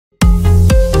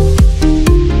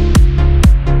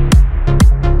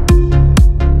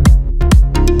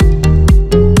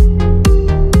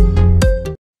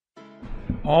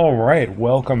right,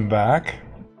 welcome back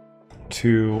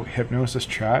to Hypnosis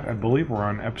Chat. I believe we're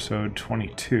on episode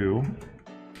 22.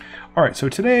 All right, so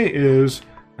today is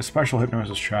a special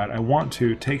Hypnosis Chat. I want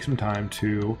to take some time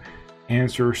to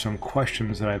answer some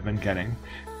questions that I've been getting.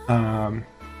 I've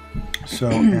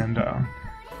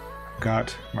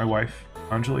got my wife,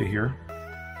 Anjali, here,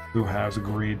 who has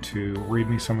agreed to read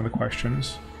me some of the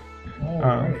questions. All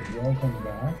right, welcome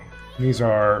back. These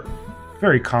are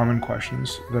very common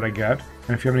questions that I get,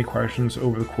 and if you have any questions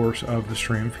over the course of the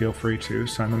stream, feel free to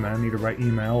send them in either by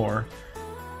email or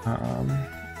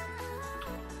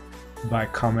by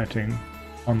commenting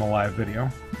on the live video.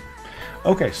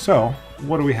 Okay, so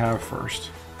what do we have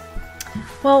first?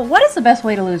 Well, what is the best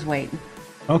way to lose weight?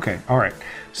 Okay, all right.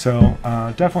 So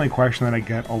definitely a question that I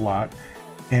get a lot,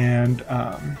 and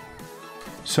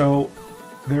so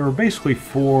there are basically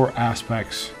 4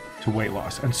 aspects to weight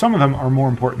loss, and some of them are more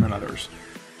important than others.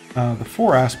 The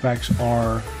 4 aspects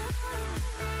are,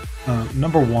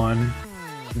 number 1,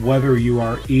 whether you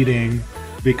are eating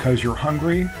because you're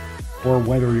hungry or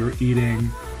whether you're eating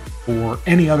for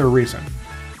any other reason.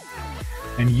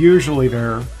 And usually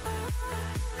they're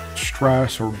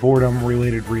stress or boredom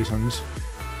related reasons,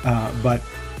 but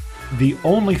the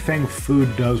only thing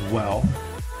food does well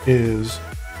is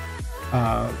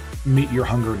meet your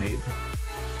hunger need.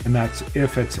 And that's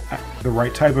if it's the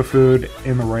right type of food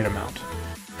in the right amount.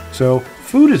 So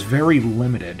food is very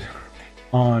limited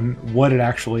on what it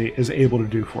actually is able to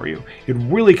do for you. It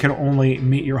really can only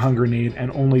meet your hunger need and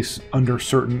only under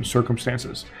certain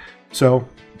circumstances. So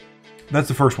that's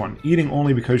the first one, eating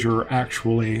only because you're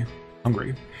actually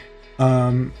hungry.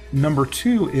 Number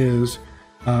 2 is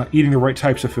eating the right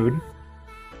types of food.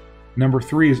 Number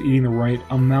 3 is eating the right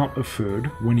amount of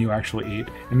food when you actually eat.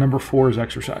 And number 4 is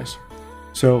exercise.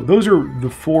 So those are the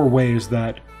 4 ways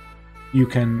that you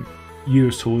can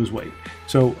use to lose weight.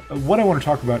 So what I want to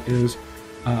talk about is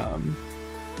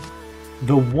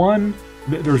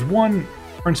there's one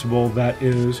principle that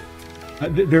is,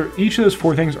 each of those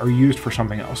 4 things are used for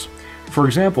something else. For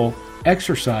example,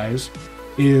 exercise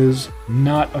is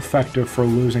not effective for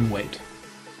losing weight.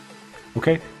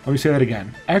 Okay, let me say that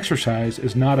again. Exercise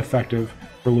is not effective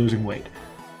for losing weight.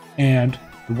 And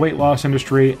the weight loss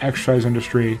industry, exercise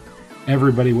industry,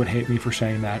 everybody would hate me for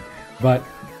saying that, but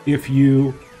if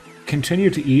you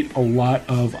continue to eat a lot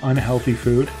of unhealthy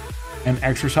food and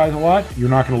exercise a lot, you're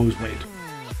not going to lose weight.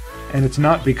 And it's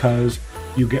not because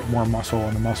you get more muscle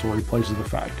and the muscle replaces the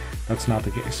fat. That's not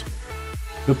the case.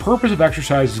 The purpose of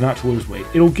exercise is not to lose weight.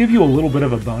 It'll give you a little bit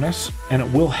of a bonus, and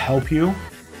it will help you,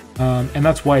 and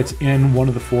that's why it's in one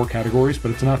of the 4 categories, but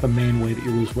it's not the main way that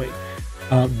you lose weight.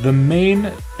 The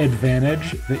main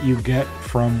advantage that you get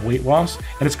from weight loss,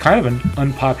 and it's kind of an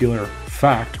unpopular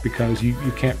fact because you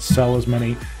can't sell as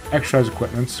many exercise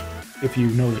equipments if you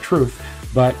know the truth,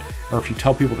 or if you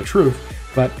tell people the truth,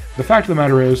 but the fact of the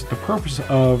matter is the purpose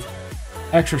of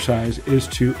exercise is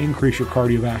to increase your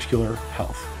cardiovascular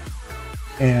health.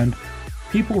 And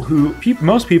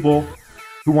most people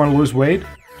who want to lose weight,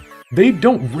 they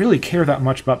don't really care that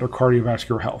much about their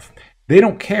cardiovascular health. They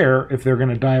don't care if they're going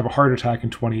to die of a heart attack in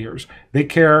 20 years. They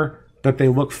care that they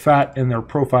look fat in their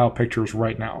profile pictures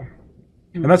right now.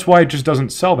 And that's why it just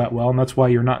doesn't sell that well, and that's why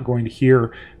you're not going to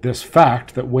hear this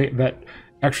fact that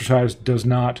exercise is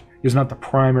not the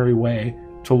primary way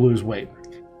to lose weight.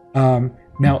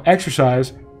 Now,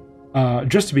 exercise,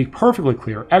 just to be perfectly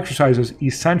clear, exercise is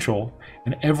essential,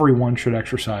 and everyone should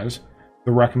exercise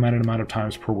the recommended amount of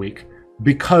times per week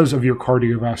because of your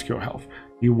cardiovascular health.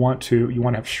 You want to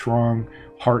have strong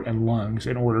heart and lungs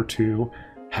in order to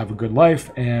have a good life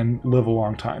and live a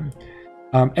long time.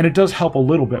 And it does help a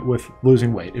little bit with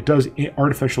losing weight. It does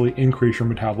artificially increase your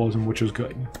metabolism, which is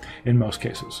good in most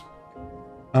cases.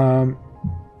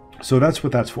 So that's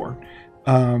what that's for.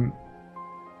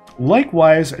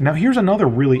 Likewise, now here's another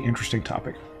really interesting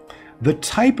topic. The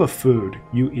type of food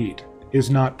you eat is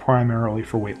not primarily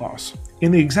for weight loss.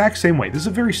 In the exact same way, this is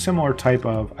a very similar type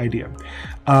of idea.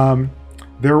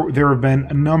 There have been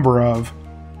a number of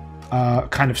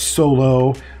kind of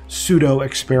solo pseudo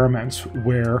experiments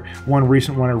where one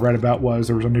recent one I read about was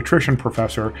there was a nutrition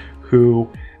professor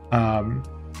who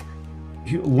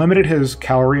he limited his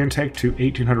calorie intake to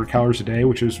 1,800 calories a day,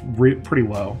 which is pretty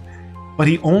low, but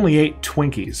he only ate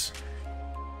Twinkies.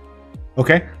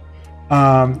 Okay?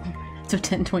 So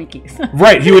 10 Twinkies.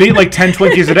 Right, he would eat like 10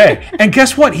 Twinkies a day. And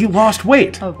guess what? He lost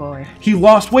weight. Oh boy. He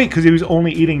lost weight because he was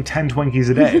only eating 10 Twinkies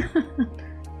a day.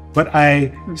 But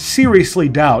I seriously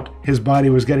doubt his body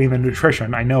was getting the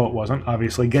nutrition. I know it wasn't,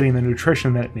 obviously, getting the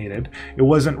nutrition that it needed. It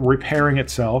wasn't repairing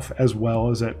itself as well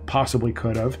as it possibly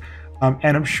could have.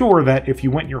 And I'm sure that if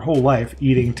you went your whole life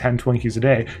eating 10 Twinkies a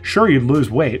day, sure, you'd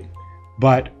lose weight,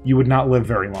 but you would not live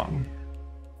very long.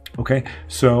 Okay,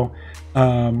 so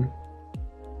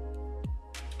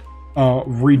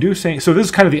reducing, so this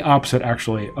is kind of the opposite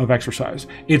actually of exercise.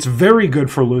 It's very good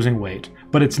for losing weight,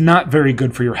 but it's not very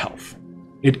good for your health.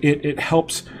 It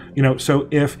helps, you know, so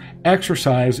if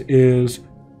exercise is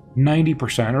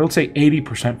 90%, or let's say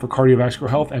 80% for cardiovascular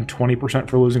health and 20%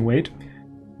 for losing weight,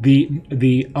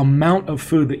 the amount of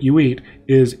food that you eat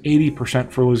is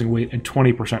 80% for losing weight and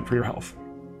 20% for your health.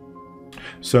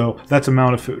 So that's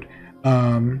amount of food.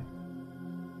 And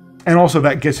also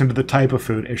that gets into the type of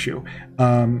food issue.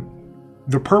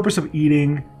 The purpose of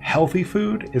eating healthy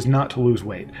food is not to lose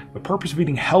weight. The purpose of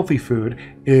eating healthy food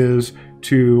is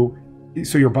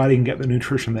so your body can get the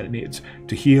nutrition that it needs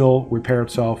to heal, repair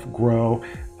itself, grow,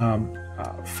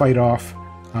 fight off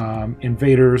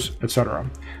invaders, etc.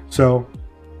 So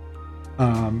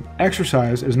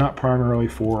exercise is not primarily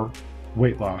for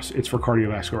weight loss, it's for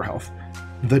cardiovascular health.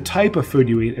 The type of food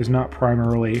you eat is not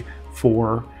primarily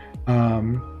for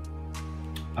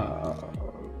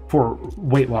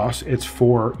weight loss, it's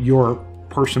for your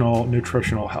personal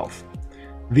nutritional health.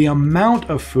 The amount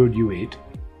of food you eat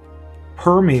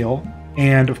per meal,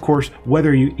 and of course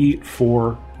whether you eat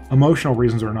for emotional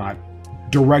reasons or not,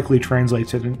 directly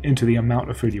translates it into the amount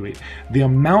of food you eat. The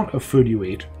amount of food you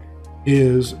eat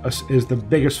is the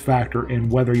biggest factor in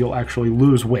whether you'll actually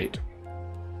lose weight.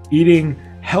 Eating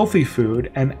healthy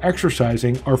food and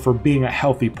exercising are for being a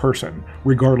healthy person,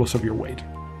 regardless of your weight.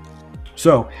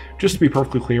 So, just to be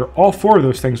perfectly clear, all four of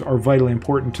those things are vitally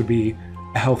important to be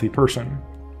a healthy person.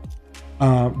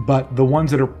 But the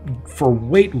ones that are for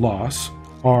weight loss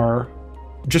are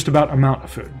just about amount of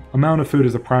food. Amount of food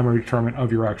is the primary determinant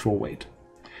of your actual weight.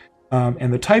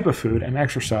 And the type of food and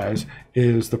exercise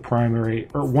is the primary,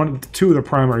 or two of the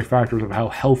primary factors of how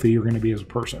healthy you're going to be as a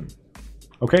person.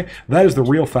 Okay, that is the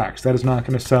real facts. That is not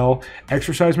going to sell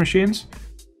exercise machines.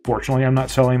 Fortunately, I'm not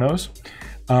selling those.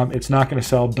 It's not going to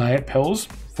sell diet pills.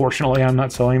 Fortunately, I'm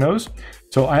not selling those.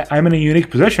 So I'm in a unique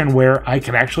position where I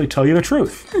can actually tell you the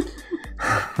truth.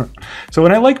 So,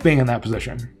 and I like being in that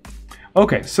position.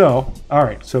 Okay, so, all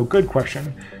right, so good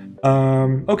question.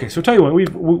 Okay, so tell you what,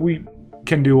 we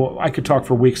can do, I could talk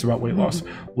for weeks about weight loss.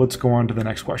 Let's go on to the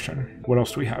next question. What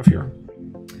else do we have here?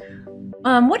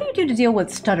 What do you do to deal with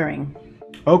stuttering?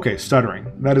 Okay,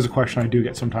 stuttering. That is a question I do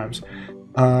get sometimes.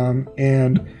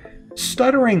 And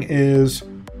stuttering is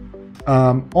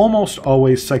almost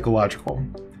always psychological.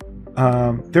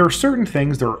 There are certain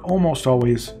things that are almost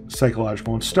always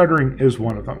psychological, and stuttering is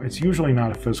one of them. It's usually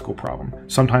not a physical problem.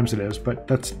 Sometimes it is, but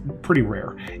that's pretty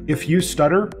rare. If you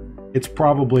stutter, it's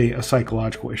probably a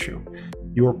psychological issue.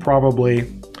 You are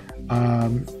probably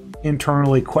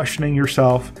internally questioning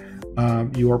yourself.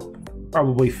 You are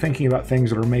probably thinking about things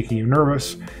that are making you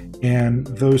nervous, and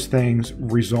those things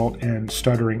result in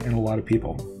stuttering in a lot of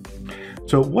people.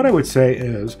 So what I would say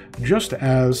is, just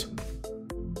as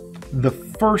the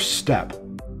first step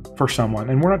for someone,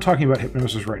 and we're not talking about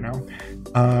hypnosis right now,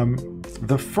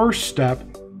 the first step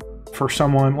for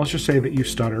someone, let's just say that you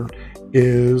stutter,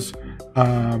 is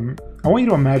I want you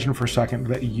to imagine for a second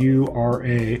that you are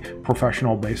a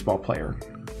professional baseball player.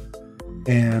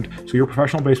 And so you're a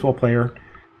professional baseball player,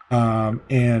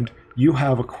 and you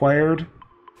have acquired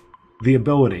the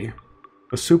ability,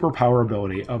 the superpower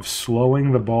ability of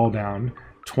slowing the ball down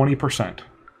 20%.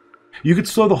 You could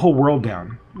slow the whole world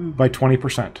down by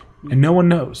 20%, and no one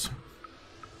knows.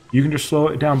 You can just slow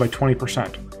it down by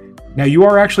 20%. Now, you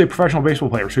are actually a professional baseball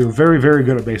player, so you're very, very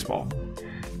good at baseball.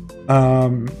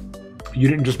 You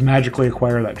didn't just magically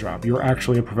acquire that job. You're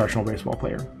actually a professional baseball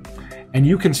player. And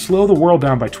you can slow the world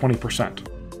down by 20%.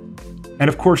 And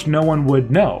of course, no one would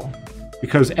know,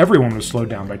 because everyone was slowed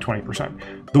down by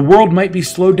 20%. The world might be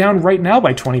slowed down right now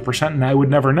by 20%, and I would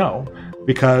never know,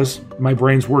 because my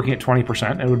brain's working at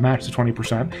 20%, and it would match the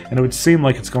 20%, and it would seem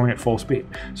like it's going at full speed.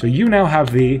 So you now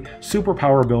have the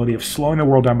superpower ability of slowing the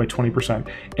world down by 20%,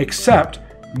 except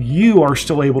you are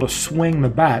still able to swing the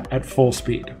bat at full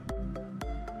speed.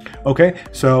 Okay,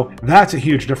 so that's a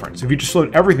huge difference. If you just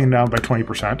slowed everything down by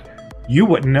 20%, you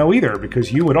wouldn't know either,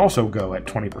 because you would also go at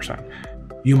 20%.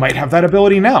 You might have that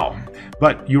ability now,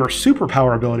 but your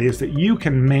superpower ability is that you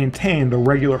can maintain the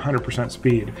regular 100%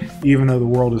 speed, even though the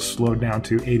world is slowed down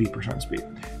to 80% speed.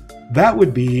 That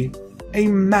would be a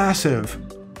massive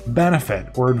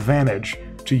benefit or advantage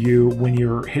to you when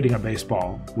you're hitting a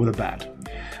baseball with a bat.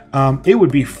 It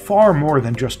would be far more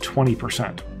than just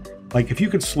 20%. Like, if you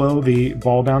could slow the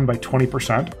ball down by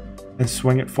 20% and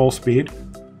swing at full speed,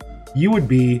 you would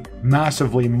be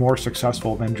massively more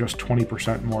successful than just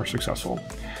 20% more successful.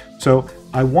 So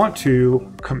I want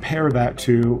to compare that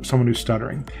to someone who's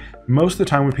stuttering. Most of the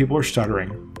time when people are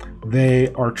stuttering, they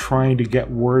are trying to get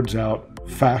words out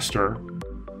faster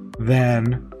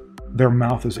than their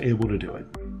mouth is able to do it.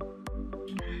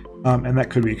 And that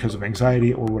could be because of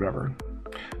anxiety or whatever.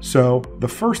 So the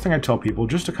first thing I tell people,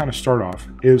 just to kind of start off,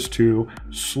 is to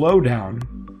slow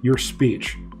down your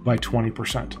speech by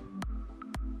 20%.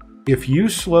 If you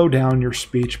slow down your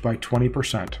speech by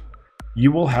 20%,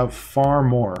 you will have far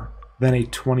more than a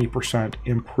 20%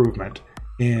 improvement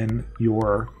in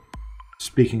your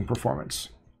speaking performance.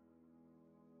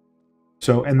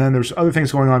 So, and then there's other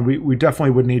things going on. We definitely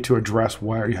would need to address,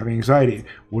 why are you having anxiety?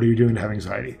 What are you doing to have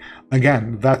anxiety?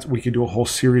 Again, we could do a whole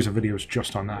series of videos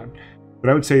just on that.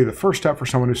 But I would say the first step for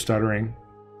someone who's stuttering,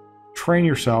 train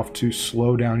yourself to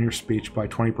slow down your speech by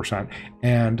 20%.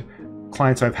 And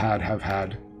clients I've had have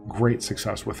had great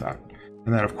success with that.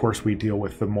 And then, of course, we deal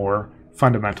with the more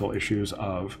fundamental issues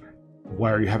of,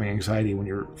 why are you having anxiety when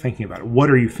you're thinking about it? What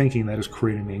are you thinking that is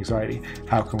creating the anxiety?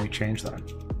 How can we change that?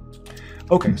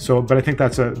 Okay, so, but I think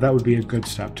that would be a good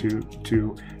step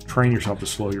to train yourself to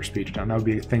slow your speech down. That would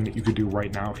be a thing that you could do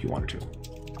right now if you wanted to.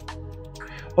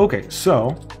 Okay, so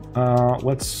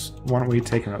why don't we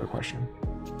take another question?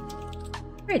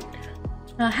 Great.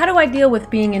 How do I deal with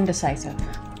being indecisive?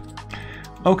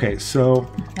 Okay,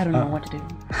 so I don't know what to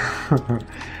do.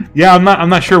 Yeah, I'm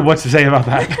not sure what to say about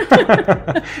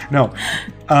that. No.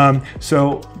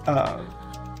 So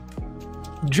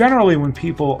generally, when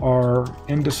people are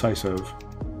indecisive,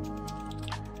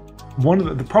 one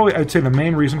of the probably I'd say the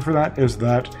main reason for that is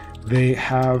that they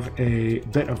have a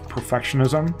bit of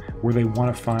perfectionism, where they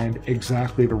want to find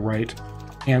exactly the right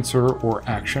answer or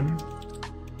action,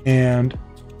 and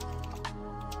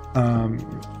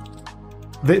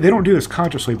they don't do this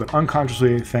consciously, but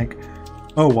unconsciously they think,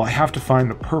 oh, well, I have to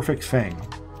find the perfect thing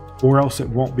or else it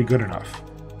won't be good enough.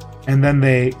 And then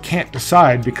they can't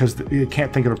decide because they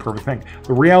can't think of the perfect thing.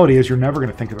 The reality is, you're never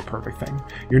going to think of the perfect thing.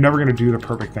 You're never going to do the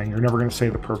perfect thing. You're never going to say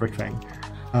the perfect thing.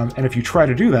 And if you try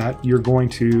to do that, you're going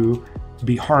to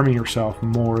be harming yourself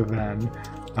more than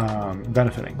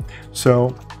benefiting.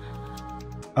 So,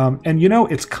 and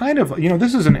it's kind of,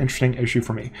 this is an interesting issue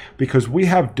for me, because we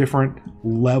have different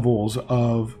levels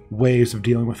of ways of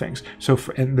dealing with things. So,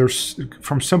 and there's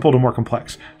from simple to more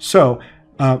complex. So,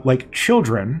 like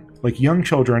young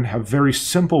children have very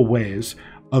simple ways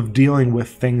of dealing with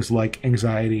things like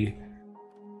anxiety,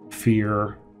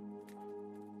 fear,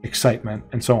 excitement,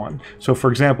 and so on. So, for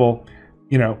example,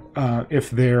 if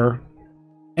they're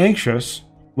anxious,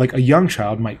 like a young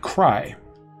child might cry.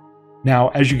 Now,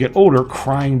 as you get older,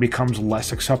 crying becomes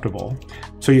less acceptable,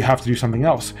 so you have to do something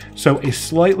else. So a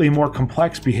slightly more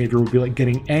complex behavior would be like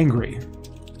getting angry.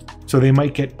 So they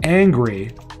might get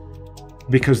angry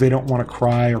because they don't want to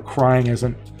cry, or crying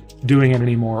isn't doing it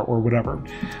anymore, or whatever.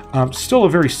 Still a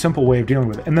very simple way of dealing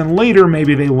with it. And then later,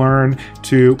 maybe they learn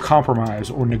to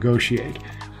compromise or negotiate.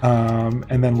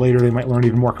 And then later they might learn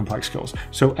even more complex skills.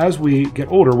 So as we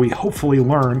get older, we hopefully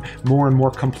learn more and more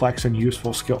complex and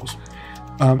useful skills.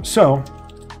 And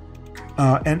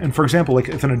for example, like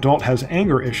if an adult has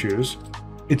anger issues,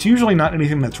 it's usually not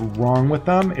anything that's wrong with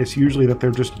them. It's usually that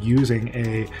they're just using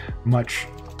a much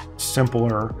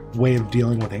simpler way of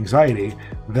dealing with anxiety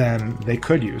than they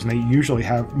could use. And they usually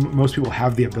most people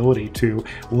have the ability to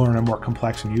learn a more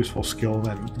complex and useful skill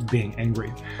than being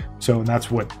angry. So that's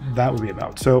what that would be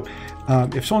about. So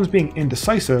if someone's being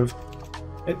indecisive,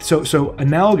 so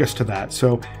analogous to that,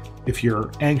 so if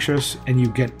you're anxious and you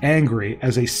get angry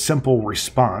as a simple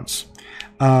response,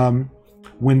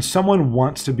 when someone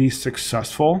wants to be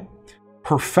successful,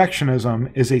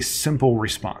 perfectionism is a simple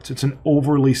response. It's an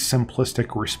overly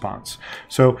simplistic response.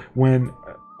 So when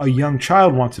a young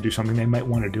child wants to do something, they might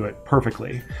want to do it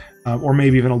perfectly, or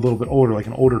maybe even a little bit older, like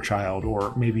an older child,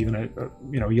 or maybe even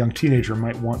a young teenager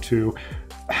might want to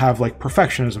have like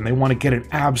perfectionism. They want to get it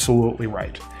absolutely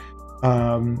right.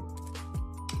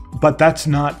 But that's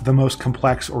not the most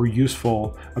complex or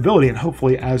useful ability. And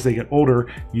hopefully as they get older,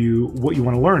 what you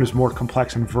want to learn is more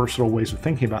complex and versatile ways of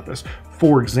thinking about this.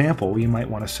 For example, you might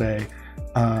want to say,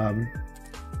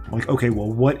 like, okay,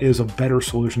 well, what is a better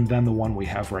solution than the one we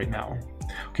have right now?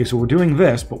 Okay, so we're doing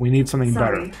this, but we need something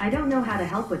better. Sorry, I don't know how to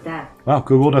help with that. Wow,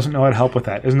 Google doesn't know how to help with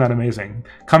that. Isn't that amazing?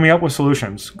 Coming up with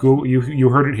solutions. Google, you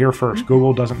heard it here first.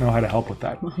 Google doesn't know how to help with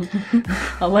that.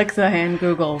 Alexa and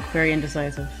Google, very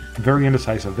indecisive. Very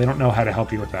indecisive. They don't know how to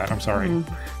help you with that. I'm sorry.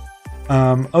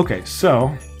 Okay,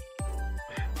 so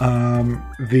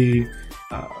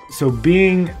so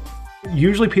being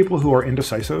usually people who are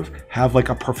indecisive have like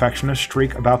a perfectionist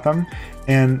streak about them.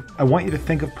 And I want you to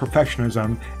think of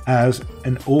perfectionism as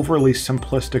an overly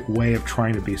simplistic way of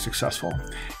trying to be successful.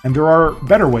 And there are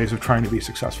better ways of trying to be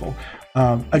successful.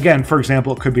 Again, for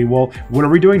example, it could be, well, what are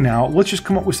we doing now? Let's just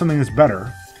come up with something that's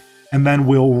better. And then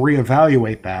we'll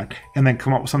reevaluate that and then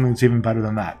come up with something that's even better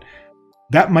than that.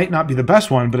 That might not be the best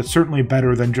one, but it's certainly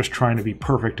better than just trying to be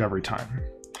perfect every time.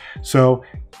 So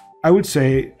I would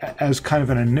say, as kind of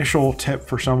an initial tip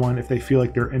for someone, if they feel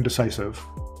like they're indecisive,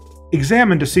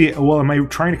 examine to see, well, am I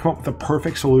trying to come up with a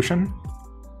perfect solution?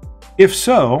 If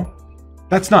so,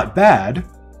 that's not bad.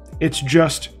 It's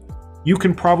just, you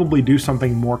can probably do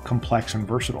something more complex and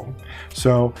versatile.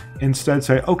 So instead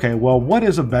say, okay, well, what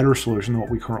is a better solution than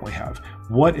what we currently have?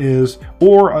 What is,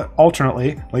 or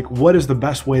alternately, like, what is the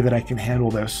best way that I can handle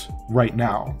this right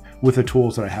now with the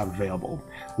tools that I have available?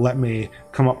 Let me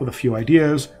come up with a few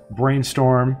ideas,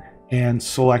 brainstorm, and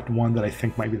select one that I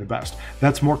think might be the best.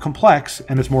 That's more complex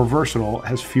and it's more versatile,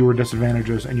 has fewer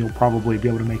disadvantages, and you'll probably be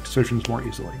able to make decisions more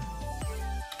easily.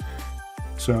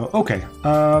 So, okay.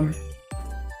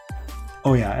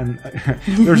 Oh yeah, and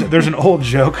there's an old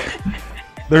joke.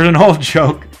 There's an old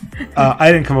joke.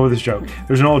 I didn't come up with this joke.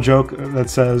 There's an old joke that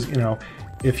says, you know,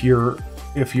 if you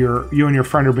and your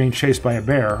friend are being chased by a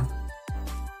bear,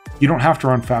 you don't have to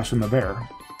run faster than the bear.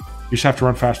 You just have to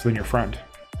run faster than your friend.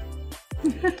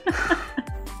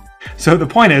 So the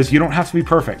point is, you don't have to be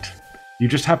perfect. You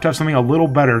just have to have something a little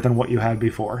better than what you had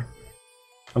before.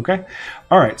 Okay?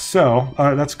 All right, so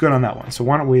that's good on that one. So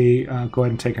why don't we go ahead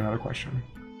and take another question.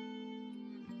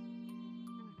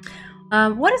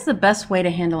 What is the best way to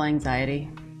handle anxiety?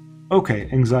 Okay,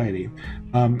 anxiety.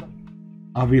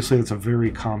 Obviously, that's a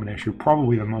very common issue,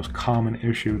 probably the most common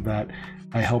issue that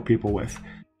I help people with.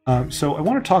 So I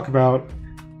want to talk about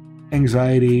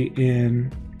anxiety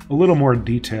in a little more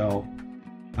detail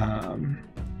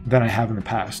than I have in the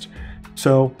past.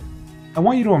 So I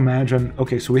want you to imagine,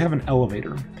 okay, so we have an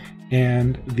elevator,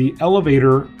 and the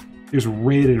elevator is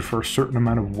rated for a certain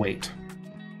amount of weight.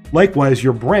 Likewise,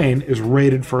 your brain is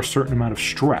rated for a certain amount of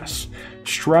stress.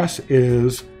 Stress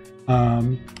is,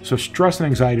 so stress and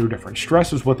anxiety are different.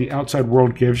 Stress is what the outside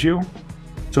world gives you.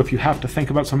 So if you have to think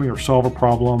about something or solve a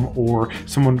problem, or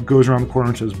someone goes around the corner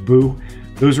and says, boo,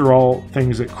 those are all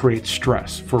things that create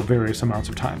stress for various amounts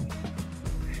of time.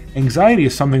 Anxiety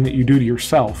is something that you do to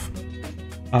yourself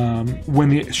when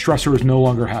the stressor is no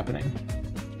longer happening.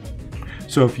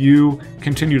 So if you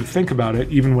continue to think about it,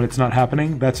 even when it's not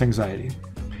happening, that's anxiety.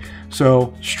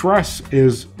 So stress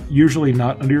is usually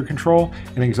not under your control,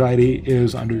 and anxiety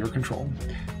is under your control.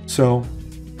 So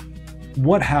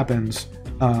what happens,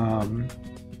 what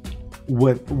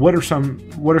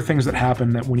are things that happen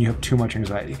that when you have too much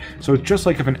anxiety? So it's just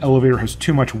like if an elevator has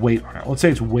too much weight on it. Let's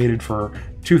say it's weighted for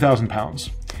 2,000 pounds,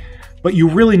 but you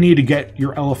really need to get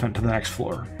your elephant to the next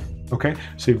floor. Okay,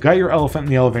 so you've got your elephant in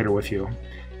the elevator with you,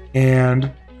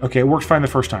 and okay, it works fine the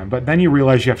first time, but then you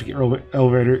realize you have to get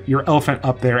your elephant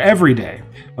up there every day.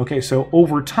 Okay, so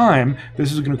over time,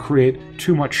 this is going to create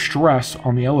too much stress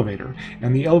on the elevator,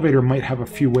 and the elevator might have a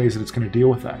few ways that it's going to deal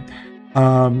with that.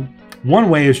 One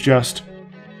way is just,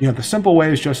 the simple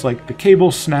way is just like the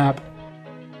cables snap,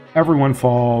 everyone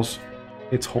falls,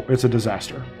 it's a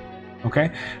disaster. Okay,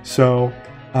 so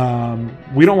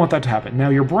we don't want that to happen. Now,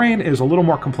 your brain is a little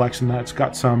more complex in that it's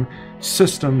got some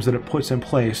systems that it puts in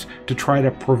place to try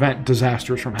to prevent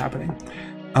disasters from happening.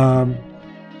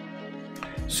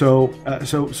 So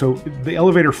the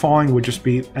elevator falling would just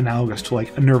be analogous to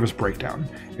like a nervous breakdown.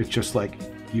 It's just like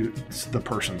the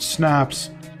person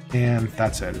snaps, and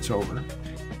that's it. It's over.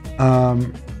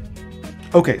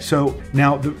 Okay, so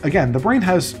now again, the brain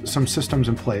has some systems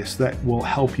in place that will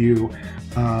help you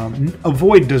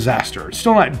avoid disaster. It's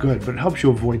still not good, but it helps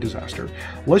you avoid disaster.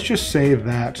 Let's just say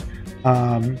that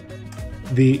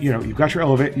you've got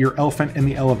your elephant in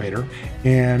the elevator,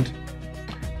 and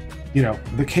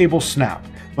the cables snap,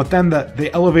 but then the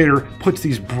elevator puts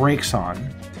these brakes on,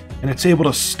 and it's able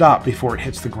to stop before it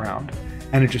hits the ground,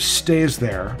 and it just stays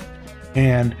there,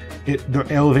 and the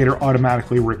elevator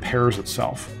automatically repairs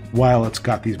itself while it's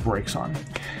got these brakes on.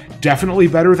 Definitely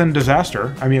better than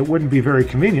disaster. I mean, it wouldn't be very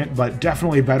convenient, but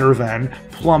definitely better than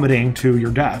plummeting to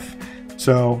your death.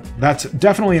 So that's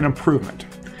definitely an improvement.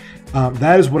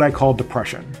 That is what I call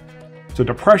depression. So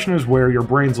depression is where your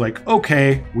brain's like,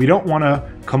 okay, we don't want to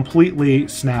completely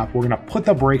snap. We're going to put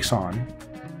the brakes on.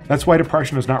 That's why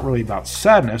depression is not really about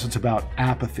sadness. It's about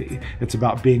apathy. It's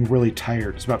about being really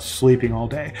tired. It's about sleeping all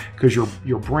day, because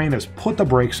your brain has put the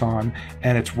brakes on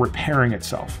and it's repairing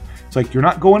itself. It's like you're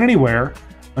not going anywhere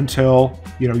until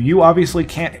you obviously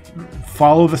can't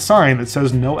follow the sign that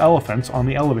says no elephants on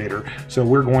the elevator, so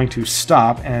we're going to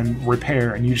stop and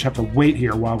repair, and you just have to wait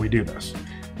here while we do this.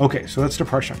 Okay, so that's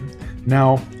depression.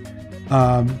 Now,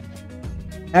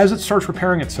 as it starts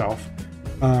repairing itself,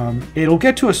 it'll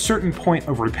get to a certain point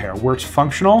of repair where it's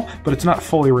functional, but it's not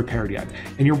fully repaired yet.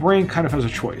 And your brain kind of has a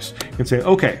choice. You can say,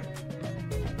 okay,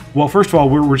 well, first of all,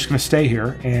 we're just going to stay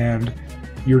here, and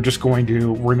you're just going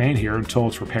to remain here until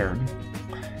it's repaired.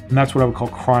 And that's what I would call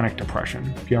chronic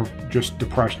depression. If you have just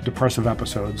depressive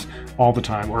episodes all the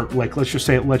time, or like, let's just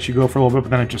say it lets you go for a little bit,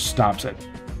 but then it just stops it.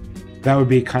 That would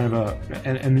be kind of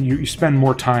and you spend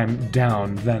more time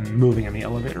down than moving in the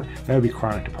elevator. That would be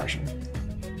chronic depression.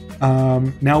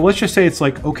 Now let's just say it's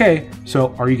like, okay,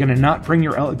 so are you going to not bring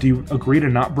do you agree to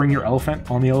not bring your elephant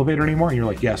on the elevator anymore? And you're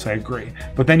like, yes, I agree.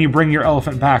 But then you bring your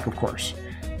elephant back, of course.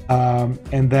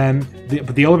 And then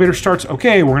the elevator starts,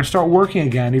 okay, we're going to start working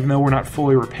again, even though we're not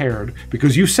fully repaired,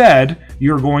 because you said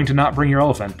you're going to not bring your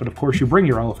elephant. But of course you bring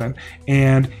your elephant,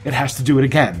 and it has to do it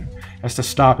again. It has to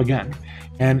stop again.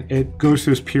 And it goes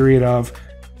through this period of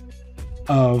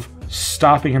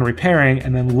stopping and repairing,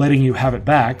 and then letting you have it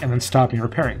back, and then stopping and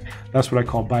repairing. That's what I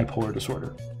call bipolar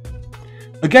disorder.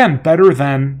 Again, better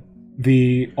than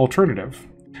the alternative.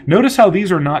 Notice how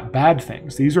these are not bad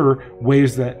things. These are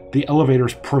ways that the elevator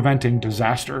is preventing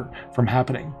disaster from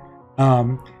happening.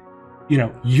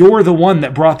 You're the one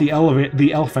that brought the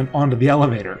elephant onto the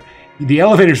elevator. The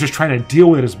elevator is just trying to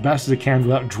deal with it as best as it can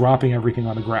without dropping everything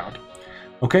on the ground.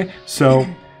 Okay, so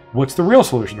what's the real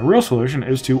solution? The real solution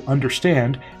is to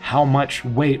understand how much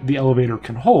weight the elevator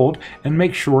can hold and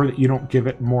make sure that you don't give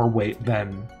it more weight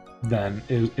than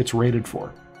it's rated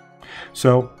for.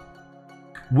 So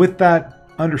with that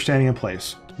understanding in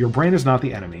place, your brain is not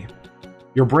the enemy.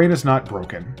 Your brain is not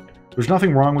broken. There's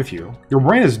nothing wrong with you. Your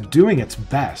brain is doing its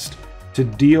best to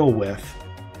deal with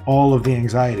all of the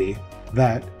anxiety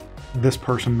that this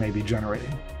person may be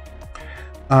generating.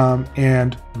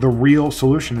 And the real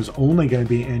solution is only going to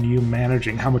be in you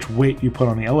managing how much weight you put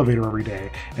on the elevator every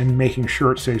day and making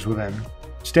sure it stays within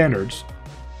standards,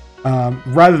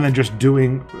 rather than just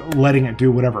letting it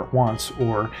do whatever it wants,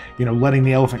 or letting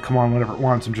the elephant come on whenever it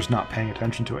wants and just not paying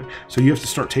attention to it. So you have to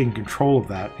start taking control of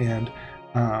that. And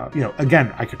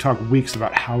again, I could talk weeks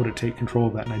about how to take control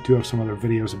of that, and I do have some other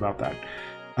videos about that.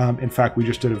 In fact, we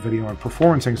just did a video on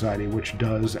performance anxiety, which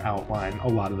does outline a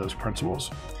lot of those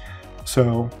principles.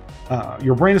 So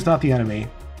your brain is not the enemy.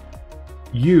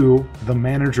 You, the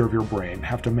manager of your brain,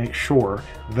 have to make sure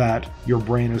that your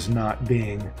brain is not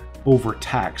being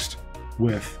overtaxed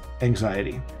with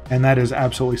anxiety. And that is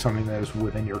absolutely something that is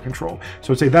within your control.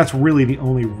 So I'd say that's really the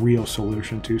only real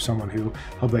solution to someone who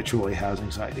habitually has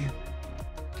anxiety.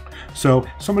 So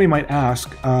somebody might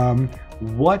ask, how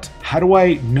do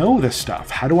I know this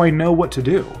stuff? How do I know what to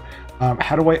do?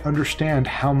 How do I understand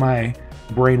how my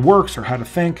brain works, or how to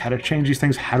think, how to change these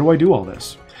things? How do I do all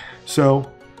this?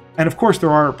 So, and of course there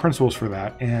are principles for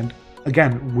that. And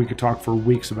again, we could talk for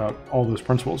weeks about all those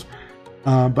principles.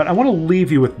 But I want to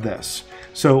leave you with this.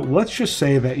 So let's just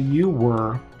say that you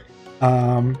were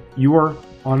on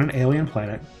an alien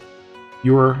planet.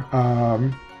 You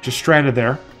were just stranded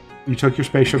there. You took your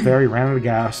spaceship there, you ran out of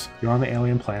gas, you're on the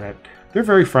alien planet. They're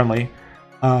very friendly,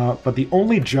 but the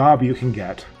only job you can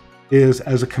get is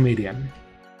as a comedian.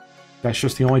 That's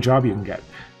just the only job you can get.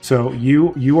 So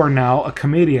you are now a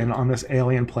comedian on this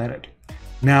alien planet.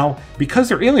 Now, because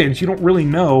they're aliens, you don't really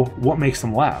know what makes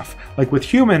them laugh. Like with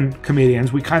human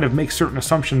comedians, we kind of make certain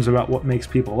assumptions about what makes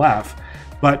people laugh.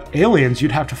 But aliens,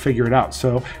 you'd have to figure it out.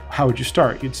 So how would you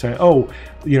start? You'd say,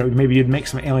 maybe you'd make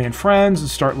some alien friends and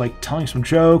start like telling some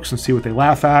jokes and see what they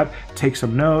laugh at, take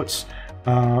some notes.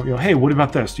 Hey, what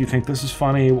about this? Do you think this is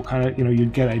funny? What kind of,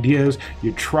 you'd get ideas,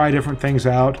 you'd try different things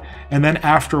out. And then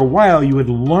after a while, you would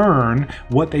learn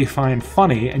what they find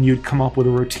funny, and you'd come up with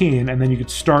a routine, and then you could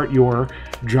start your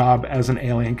job as an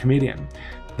alien comedian.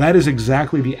 That is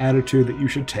exactly the attitude that you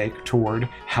should take toward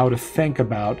how to think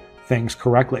about things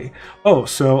correctly.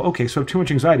 So I have too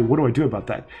much anxiety. What do I do about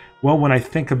that? Well, when I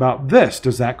think about this,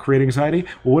 does that create anxiety?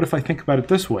 Well, what if I think about it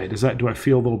this way? Do I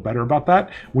feel a little better about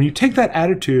that? When you take that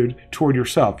attitude toward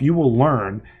yourself, you will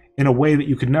learn in a way that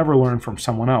you could never learn from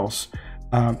someone else,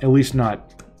 at least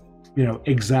not,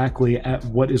 exactly at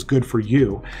what is good for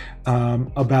you,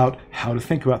 about how to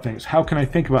think about things. How can I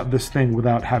think about this thing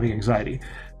without having anxiety?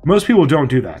 Most people don't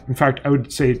do that. In fact, I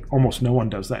would say almost no one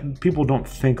does that. People don't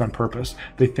think on purpose.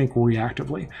 They think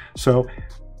reactively. So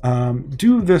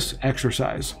do this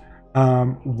exercise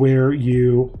where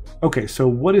so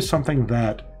what is something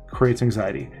that creates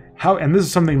anxiety? And this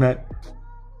is something that,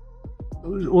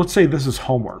 let's say this is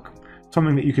homework.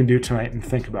 something that you can do tonight and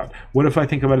think about. What if I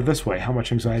think about it this way? How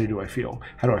much anxiety do I feel?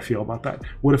 How do I feel about that?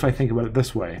 What if I think about it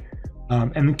this way?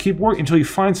 And then keep working until you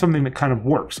find something that kind of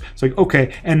works. It's like,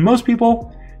 okay, and most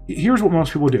people, here's what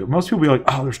most people do. Most people be like,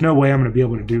 oh, there's no way I'm going to be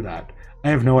able to do that. I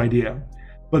have no idea.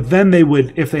 But then they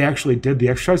would, if they actually did the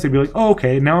exercise, they'd be like, oh,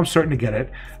 okay, now I'm starting to get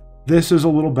it. This is a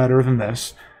little better than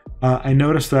this. I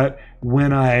notice that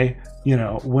when I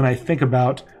think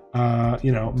about,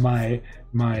 my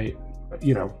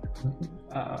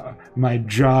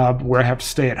job where I have to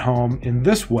stay at home in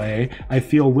this way, I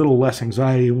feel a little less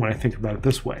anxiety when I think about it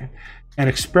this way. And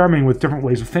experimenting with different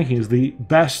ways of thinking is the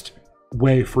best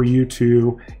way for you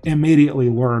to immediately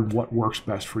learn what works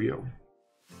best for you.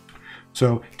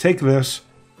 So take this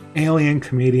alien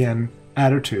comedian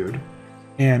attitude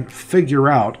and figure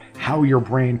out how your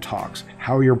brain talks,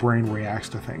 how your brain reacts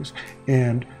to things,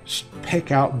 and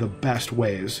pick out the best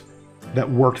ways that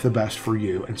work the best for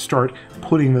you and start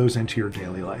putting those into your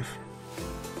daily life.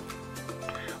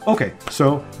 Okay,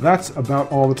 so that's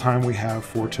about all the time we have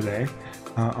for today.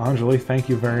 Anjali, thank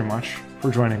you very much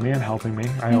for joining me and helping me.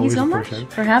 I always appreciate it. Thank you so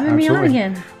much for having me on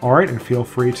again. All right, and feel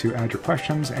free to add your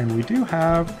questions. And we do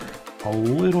have a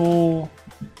little...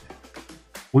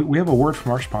 We have a word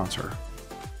from our sponsor.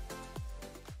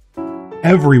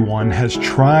 Everyone has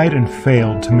tried and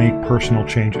failed to make personal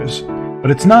changes. But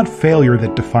it's not failure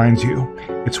that defines you.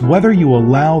 It's whether you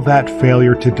allow that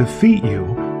failure to defeat you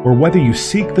or whether you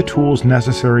seek the tools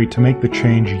necessary to make the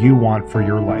change you want for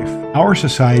your life. Our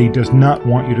society does not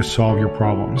want you to solve your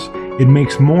problems. It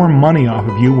makes more money off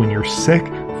of you when you're sick,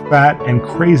 fat, and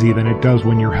crazy than it does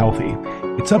when you're healthy.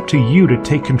 It's up to you to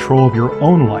take control of your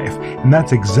own life, and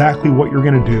that's exactly what you're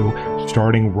going to do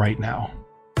starting right now.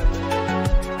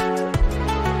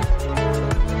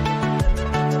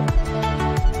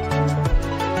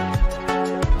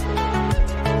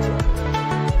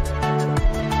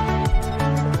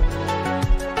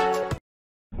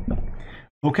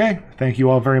 Okay, thank you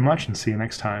all very much and see you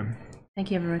next time. Thank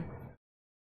you, everyone.